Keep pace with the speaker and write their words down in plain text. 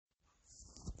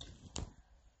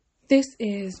This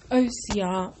is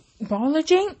OCR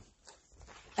Biology.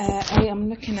 I am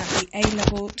looking at the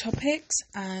A-level topics,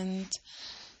 and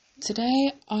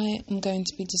today I am going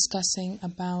to be discussing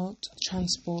about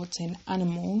transport in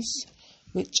animals,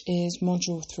 which is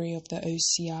Module 3 of the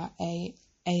OCR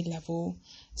A-level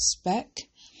spec.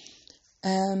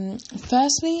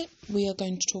 Firstly, we are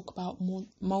going to talk about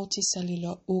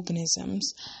multicellular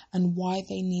organisms and why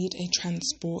they need a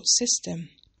transport system.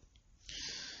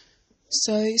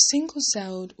 So,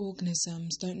 single-celled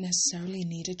organisms don't necessarily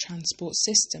need a transport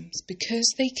system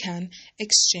because they can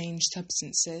exchange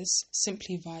substances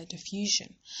simply via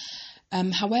diffusion.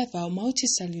 However,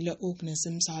 multicellular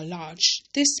organisms are large.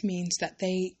 This means that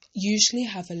they usually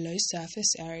have a low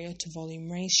surface area to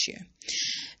volume ratio.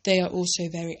 They are also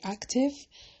very active,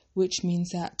 which means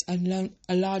that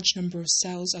a large number of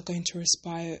cells are going to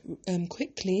respire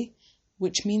quickly,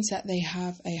 which means that they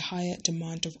have a higher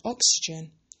demand of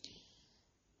oxygen.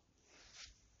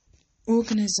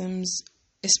 Organisms,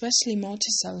 especially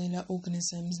multicellular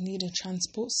organisms, need a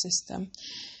transport system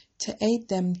to aid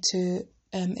them to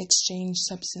exchange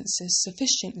substances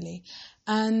sufficiently,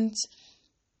 and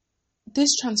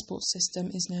this transport system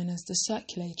is known as the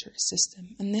circulatory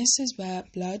system, and this is where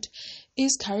blood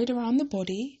is carried around the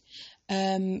body,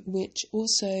 which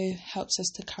also helps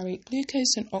us to carry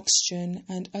glucose and oxygen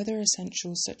and other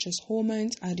essentials such as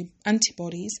hormones,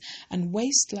 antibodies and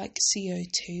waste like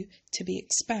CO2 to be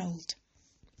expelled.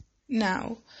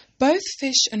 Now, both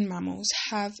fish and mammals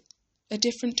have a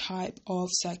different type of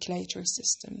circulatory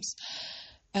systems.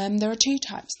 There are two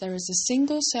types. There is a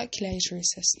single circulatory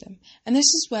system, and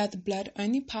this is where the blood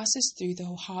only passes through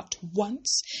the heart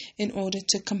once in order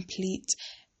to complete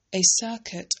a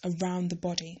circuit around the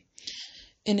body.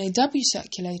 In a double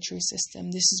circulatory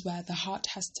system, this is where the heart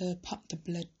has to pump the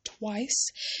blood twice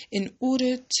in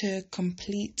order to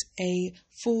complete a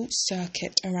full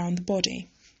circuit around the body.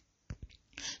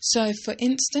 So, for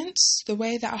instance, the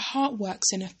way that a heart works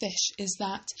in a fish is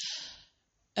that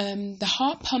the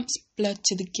heart pumps blood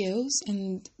to the gills,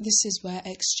 and this is where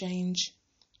exchange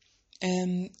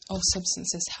of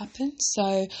substances happen.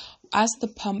 So, as the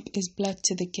pump is blood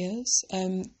to the gills,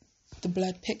 the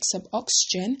blood picks up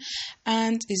oxygen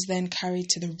and is then carried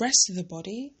to the rest of the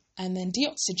body, and then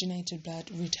deoxygenated blood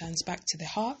returns back to the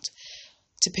heart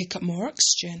to pick up more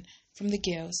oxygen from the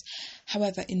gills.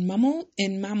 However, in mammals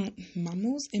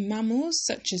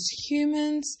such as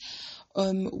humans,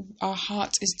 our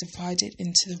heart is divided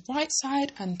into the right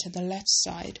side and to the left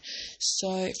side.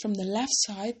 So from the left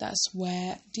side, that's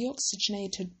where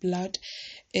deoxygenated blood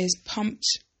is pumped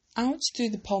out through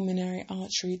the pulmonary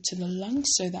artery to the lungs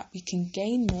so that we can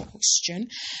gain more oxygen,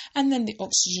 and then the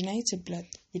oxygenated blood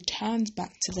returns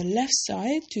back to the left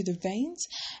side through the veins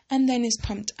and then is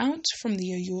pumped out from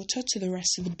the aorta to the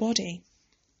rest of the body.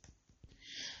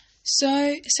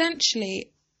 So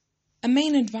essentially, a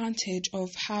main advantage of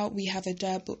how we have a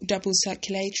double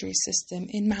circulatory system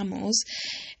in mammals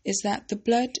is that the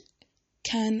blood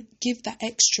can give that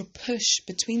extra push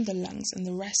between the lungs and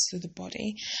the rest of the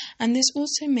body, and this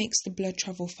also makes the blood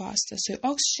travel faster, so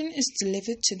oxygen is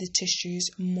delivered to the tissues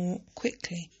more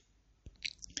quickly.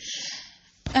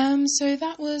 So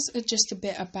that was just a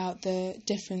bit about the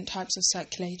different types of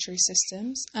circulatory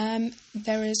systems.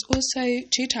 There is also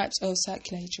two types of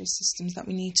circulatory systems that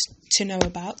we need to know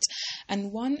about,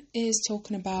 and one is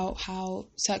talking about how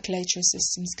circulatory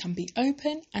systems can be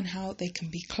open and how they can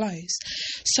be closed.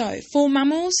 So for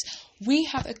mammals, we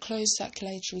have a closed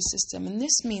circulatory system, and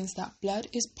this means that blood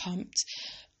is pumped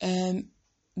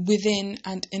within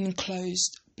and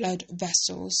enclosed blood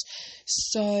vessels.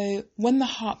 So when the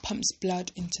heart pumps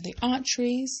blood into the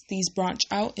arteries, these branch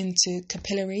out into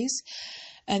capillaries,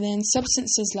 and then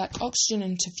substances like oxygen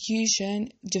and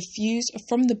diffuse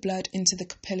from the blood into the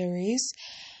capillaries,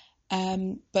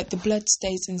 but the blood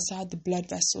stays inside the blood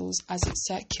vessels as it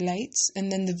circulates,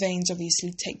 and then the veins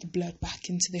obviously take the blood back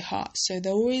into the heart. So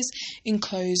they're always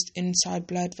enclosed inside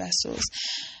blood vessels.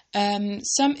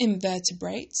 Some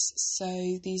invertebrates,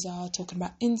 so these are talking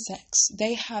about insects,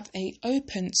 they have an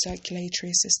open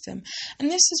circulatory system,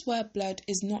 and this is where blood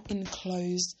is not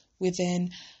enclosed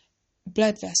within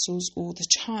blood vessels all the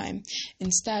time.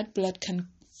 Instead, blood can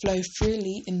flow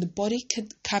freely in the body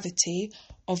cavity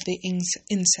of the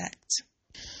insect.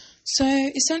 So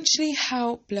essentially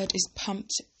how blood is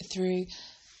pumped through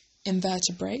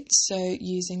invertebrates, so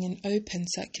using an open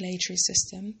circulatory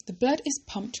system, the blood is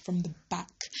pumped from the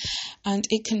back and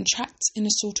it contracts in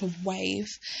a sort of wave,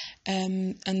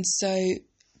 and so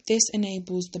this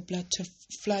enables the blood to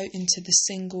flow into the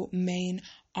single main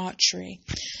artery.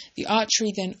 The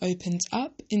artery then opens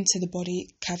up into the body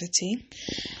cavity,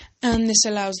 and this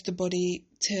allows the body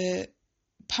to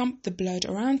pump the blood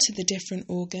around to the different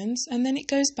organs, and then it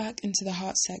goes back into the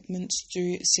heart segments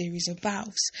through a series of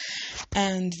valves.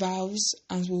 And valves,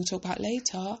 as we'll talk about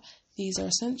later, these are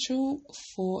essential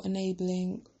for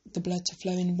enabling the blood to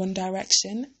flow in one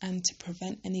direction and to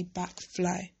prevent any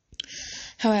backflow.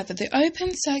 However, the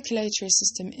open circulatory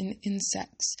system in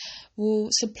insects will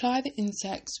supply the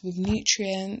insects with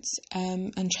nutrients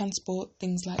and transport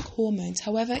things like hormones.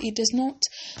 However, it does not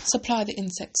supply the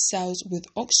insect cells with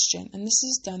oxygen, and this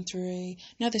is done through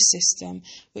another system,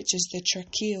 which is the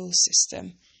tracheal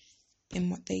system in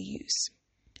what they use.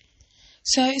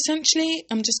 So essentially,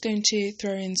 I'm just going to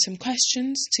throw in some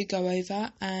questions to go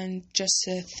over and just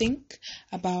to think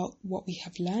about what we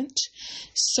have learnt.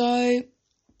 So,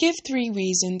 give 3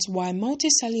 reasons why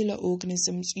multicellular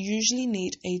organisms usually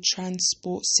need a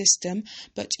transport system,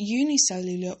 but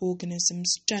unicellular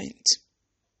organisms don't.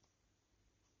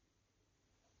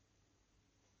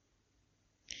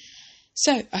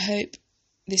 So, I hope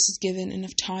this has given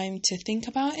enough time to think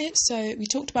about it. So, we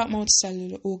talked about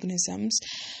multicellular organisms.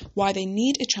 Why they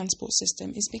need a transport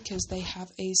system is because they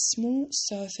have a small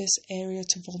surface area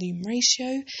to volume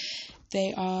ratio.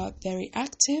 They are very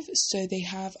active, so they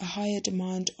have a higher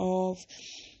demand of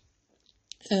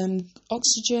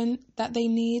oxygen that they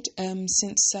need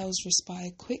since cells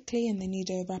respire quickly and they need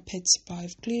a rapid supply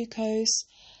of glucose.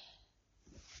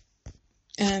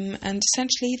 And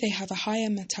essentially they have a higher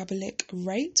metabolic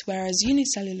rate, whereas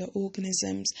unicellular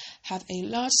organisms have a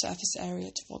large surface area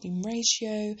to volume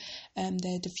ratio.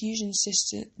 Their diffusion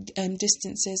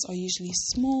distances are usually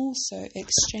small, so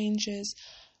exchanges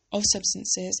of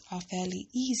substances are fairly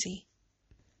easy.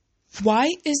 Why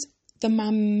is the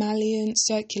mammalian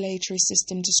circulatory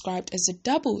system described as a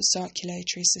double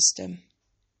circulatory system?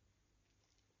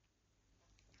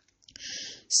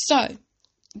 So,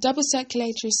 double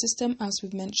circulatory system, as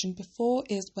we've mentioned before,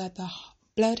 is where the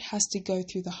blood has to go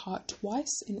through the heart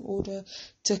twice in order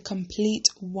to complete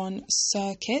one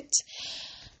circuit.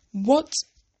 What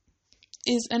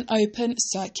is an open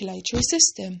circulatory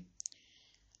system?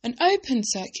 An open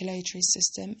circulatory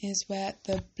system is where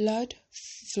the blood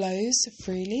flows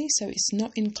freely, so it's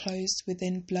not enclosed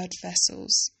within blood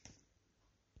vessels.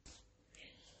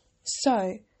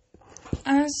 So,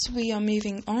 as we are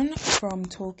moving on from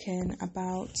talking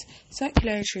about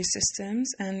circulatory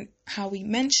systems and how we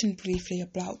mentioned briefly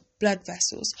about blood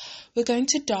vessels, we're going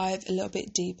to dive a little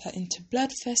bit deeper into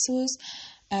blood vessels,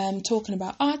 talking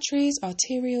about arteries,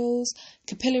 arterioles,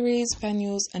 capillaries,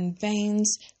 venules and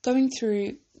veins, going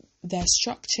through their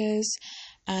structures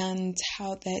and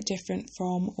how they're different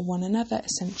from one another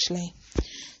essentially.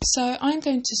 So I'm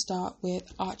going to start with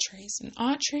arteries, and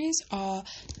arteries are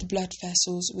the blood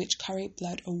vessels which carry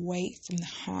blood away from the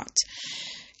heart.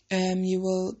 You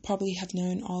will probably have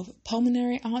known of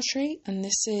pulmonary artery, and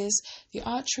this is the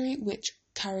artery which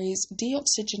carries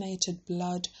deoxygenated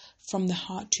blood from the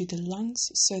heart to the lungs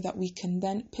so that we can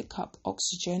then pick up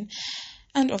oxygen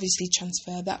and obviously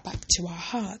transfer that back to our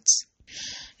hearts.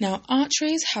 Now,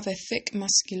 arteries have a thick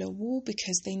muscular wall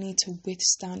because they need to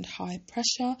withstand high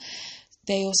pressure.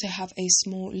 They also have a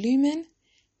small lumen,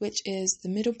 which is the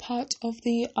middle part of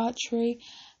the artery,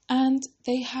 and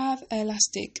they have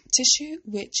elastic tissue,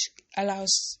 which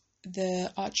allows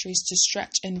the arteries to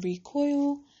stretch and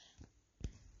recoil.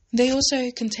 They also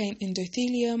contain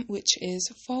endothelium, which is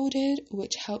folded,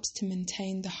 which helps to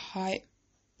maintain the high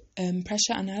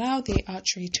pressure and allow the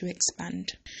artery to expand.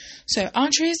 So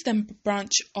arteries then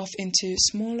branch off into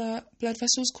smaller blood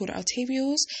vessels called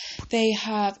arterioles. They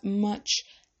have much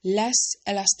less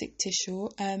elastic tissue,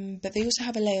 but they also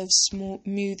have a layer of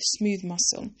smooth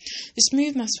muscle. The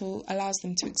smooth muscle allows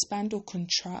them to expand or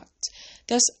contract,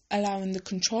 thus allowing the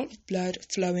control of blood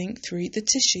flowing through the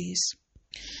tissues.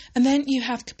 And then you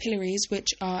have capillaries, which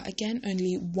are again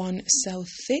only one cell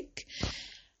thick.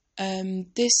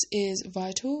 This is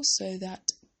vital so that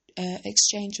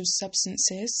exchange of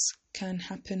substances can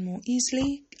happen more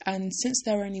easily, and since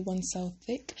they're only one cell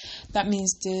thick, that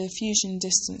means diffusion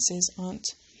distances aren't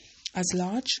as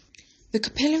large. The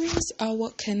capillaries are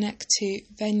what connect to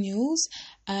venules,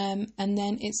 and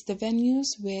then it's the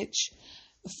venules which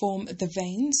form the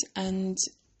veins, and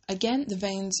again the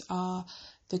veins are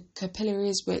the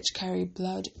capillaries which carry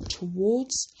blood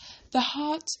towards the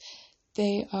heart.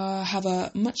 They have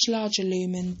a much larger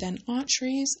lumen than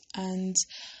arteries and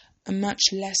a much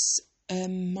less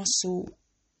muscle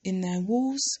in their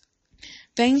walls.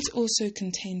 Veins also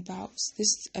contain valves.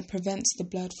 This prevents the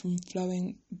blood from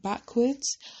flowing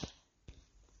backwards.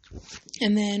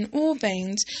 And then all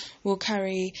veins will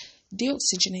carry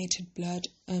deoxygenated blood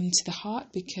to the heart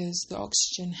because the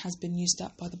oxygen has been used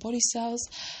up by the body cells.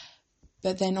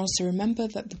 But then also remember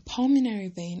that the pulmonary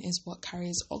vein is what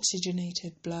carries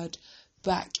oxygenated blood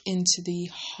back into the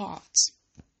heart.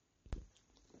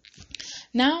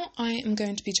 Now I am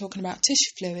going to be talking about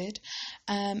tissue fluid.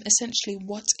 Essentially,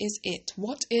 what is it?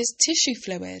 What is tissue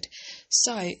fluid?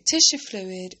 So, tissue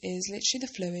fluid is literally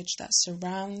the fluid that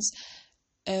surrounds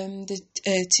the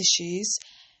tissues,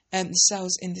 the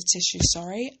cells in the tissue,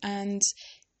 and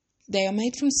they are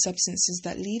made from substances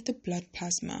that leave the blood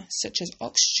plasma, such as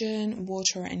oxygen,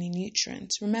 water, or any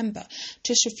nutrients. Remember,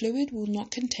 tissue fluid will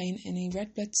not contain any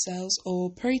red blood cells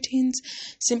or proteins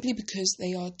simply because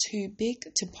they are too big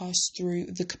to pass through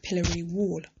the capillary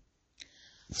wall.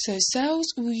 So cells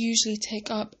will usually take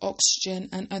up oxygen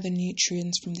and other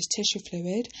nutrients from the tissue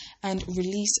fluid and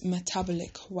release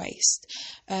metabolic waste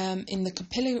in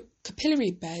the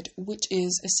capillary bed, which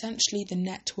is essentially the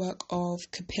network of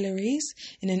capillaries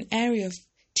in an area of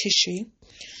tissue.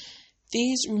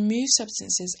 These remove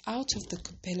substances out of the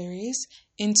capillaries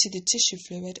into the tissue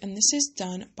fluid, and this is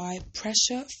done by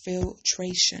pressure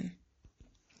filtration.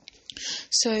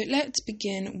 So let's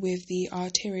begin with the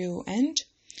arterial end.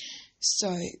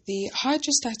 So, the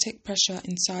hydrostatic pressure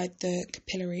inside the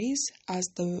capillaries as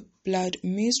the blood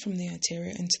moves from the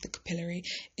arteria into the capillary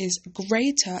is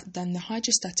greater than the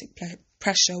hydrostatic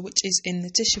pressure which is in the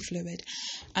tissue fluid.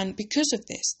 And because of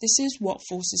this is what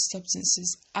forces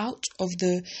substances out of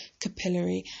the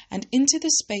capillary and into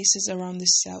the spaces around the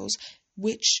cells,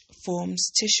 which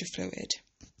forms tissue fluid.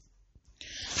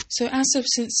 So, as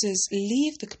substances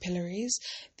leave the capillaries,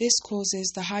 this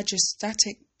causes the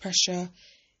hydrostatic pressure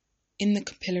in the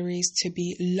capillaries to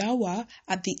be lower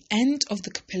at the end of the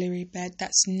capillary bed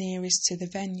that's nearest to the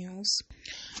venules.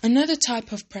 Another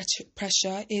type of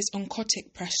pressure is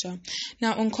oncotic pressure.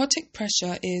 Now, oncotic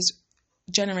pressure is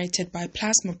generated by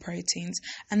plasma proteins,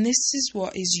 and this is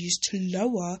what is used to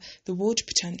lower the water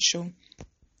potential.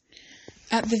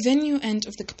 At the venule end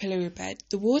of the capillary bed,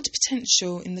 the water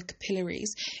potential in the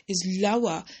capillaries is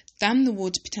lower than the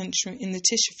water potential in the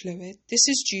tissue fluid. This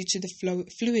is due to the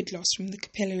fluid loss from the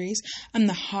capillaries and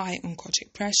the high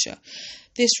oncotic pressure.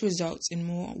 This results in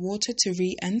more water to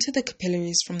re-enter the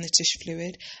capillaries from the tissue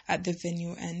fluid at the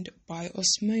venule end by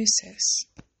osmosis.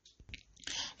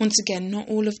 Once again, not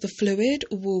all of the fluid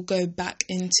will go back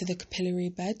into the capillary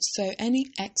bed, so any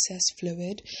excess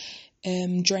fluid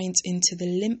drains into the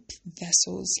lymph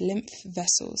vessels.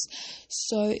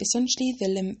 So essentially the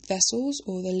lymph vessels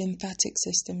or the lymphatic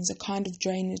system is a kind of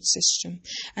drainage system,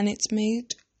 and it's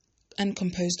made and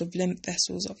composed of lymph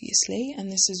vessels, obviously,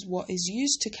 and this is what is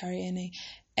used to carry any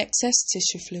excess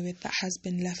tissue fluid that has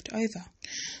been left over.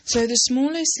 So the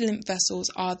smallest lymph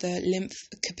vessels are the lymph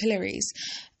capillaries.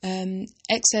 Any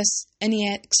excess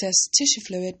tissue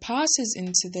fluid passes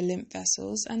into the lymph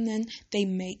vessels and then they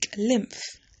make lymph.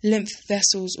 Lymph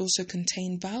vessels also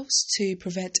contain valves to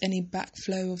prevent any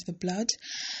backflow of the blood.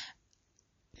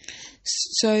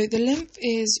 So the lymph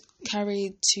is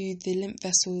carried to the lymph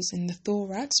vessels in the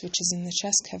thorax, which is in the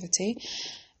chest cavity,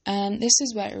 and this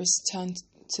is where it is returned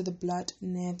to the blood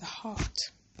near the heart.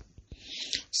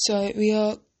 So we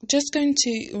are just going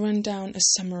to run down a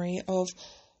summary of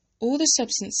all the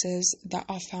substances that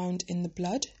are found in the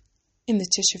blood, in the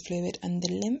tissue fluid and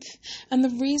the lymph, and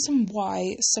the reason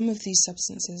why some of these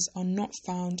substances are not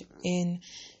found in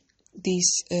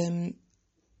these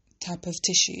type of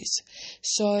tissues.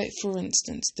 So, for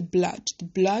instance, the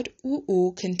blood will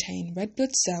all contain red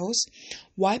blood cells,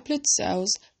 white blood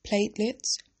cells,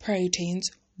 platelets,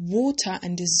 proteins, water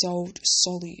and dissolved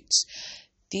solutes.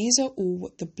 These are all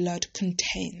what the blood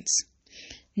contains.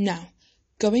 Now,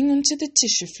 going on to the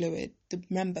tissue fluid,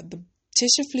 remember the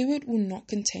tissue fluid will not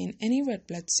contain any red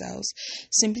blood cells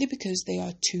simply because they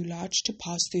are too large to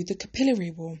pass through the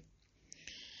capillary wall.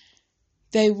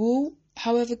 They will,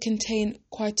 however, contain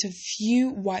quite a few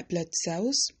white blood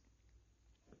cells,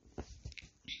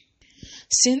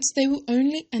 since they will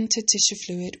only enter tissue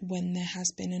fluid when there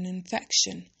has been an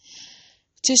infection.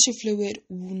 Tissue fluid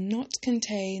will not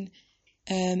contain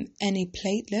any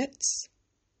platelets,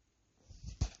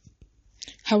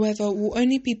 however, will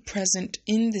only be present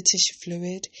in the tissue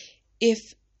fluid if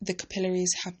the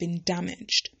capillaries have been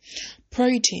damaged.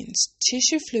 Proteins.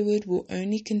 Tissue fluid will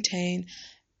only contain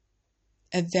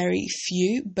a very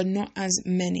few, but not as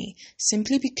many,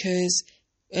 simply because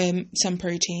some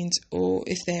proteins, or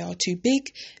if they are too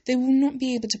big, they will not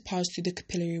be able to pass through the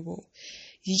capillary wall.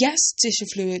 Yes, tissue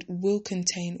fluid will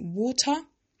contain water,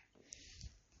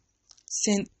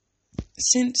 since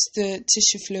the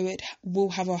tissue fluid will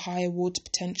have a higher water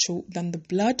potential than the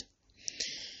blood.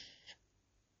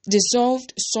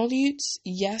 Dissolved solutes,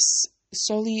 yes,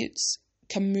 solutes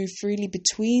can move freely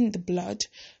between the blood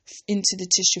into the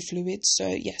tissue fluid. So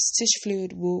yes, tissue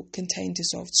fluid will contain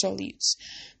dissolved solutes.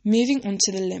 Moving on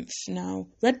to the lymph now.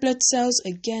 Red blood cells,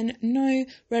 again, no,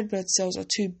 red blood cells are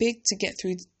too big to get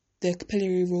through the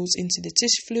capillary walls into the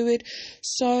tissue fluid,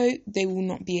 so they will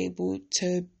not be able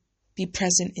to be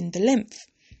present in the lymph.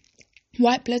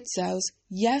 White blood cells,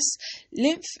 yes,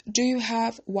 lymph do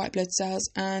have white blood cells,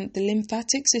 and the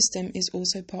lymphatic system is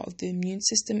also part of the immune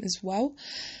system as well.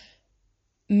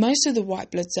 Most of the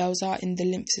white blood cells are in the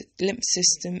lymph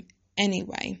system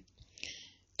anyway.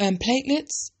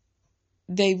 Platelets,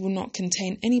 they will not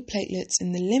contain any platelets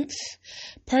in the lymph.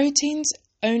 Proteins,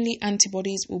 only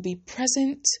antibodies will be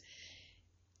present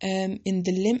in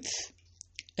the lymph.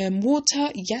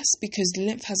 Water, yes, because the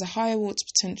lymph has a higher water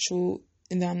potential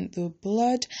than the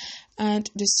blood. And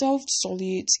dissolved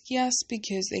solutes, yes,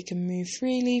 because they can move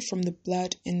freely from the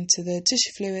blood into the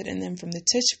tissue fluid and then from the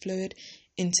tissue fluid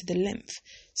into the lymph.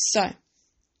 So,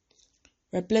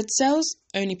 red blood cells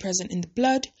only present in the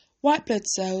blood, white blood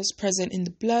cells present in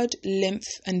the blood, lymph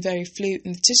and very few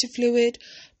in the tissue fluid,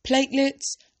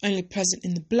 platelets only present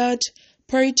in the blood,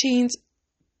 proteins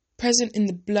present in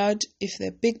the blood if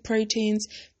they're big proteins,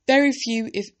 very few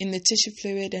if in the tissue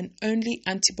fluid, and only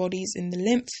antibodies in the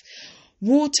lymph.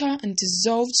 Water and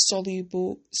dissolved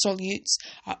solutes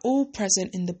are all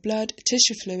present in the blood,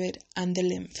 tissue fluid and the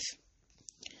lymph.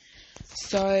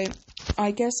 So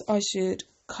I guess I should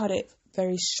cut it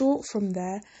very short from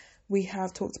there. We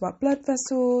have talked about blood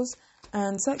vessels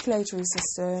and circulatory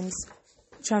systems,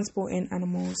 transporting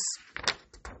animals.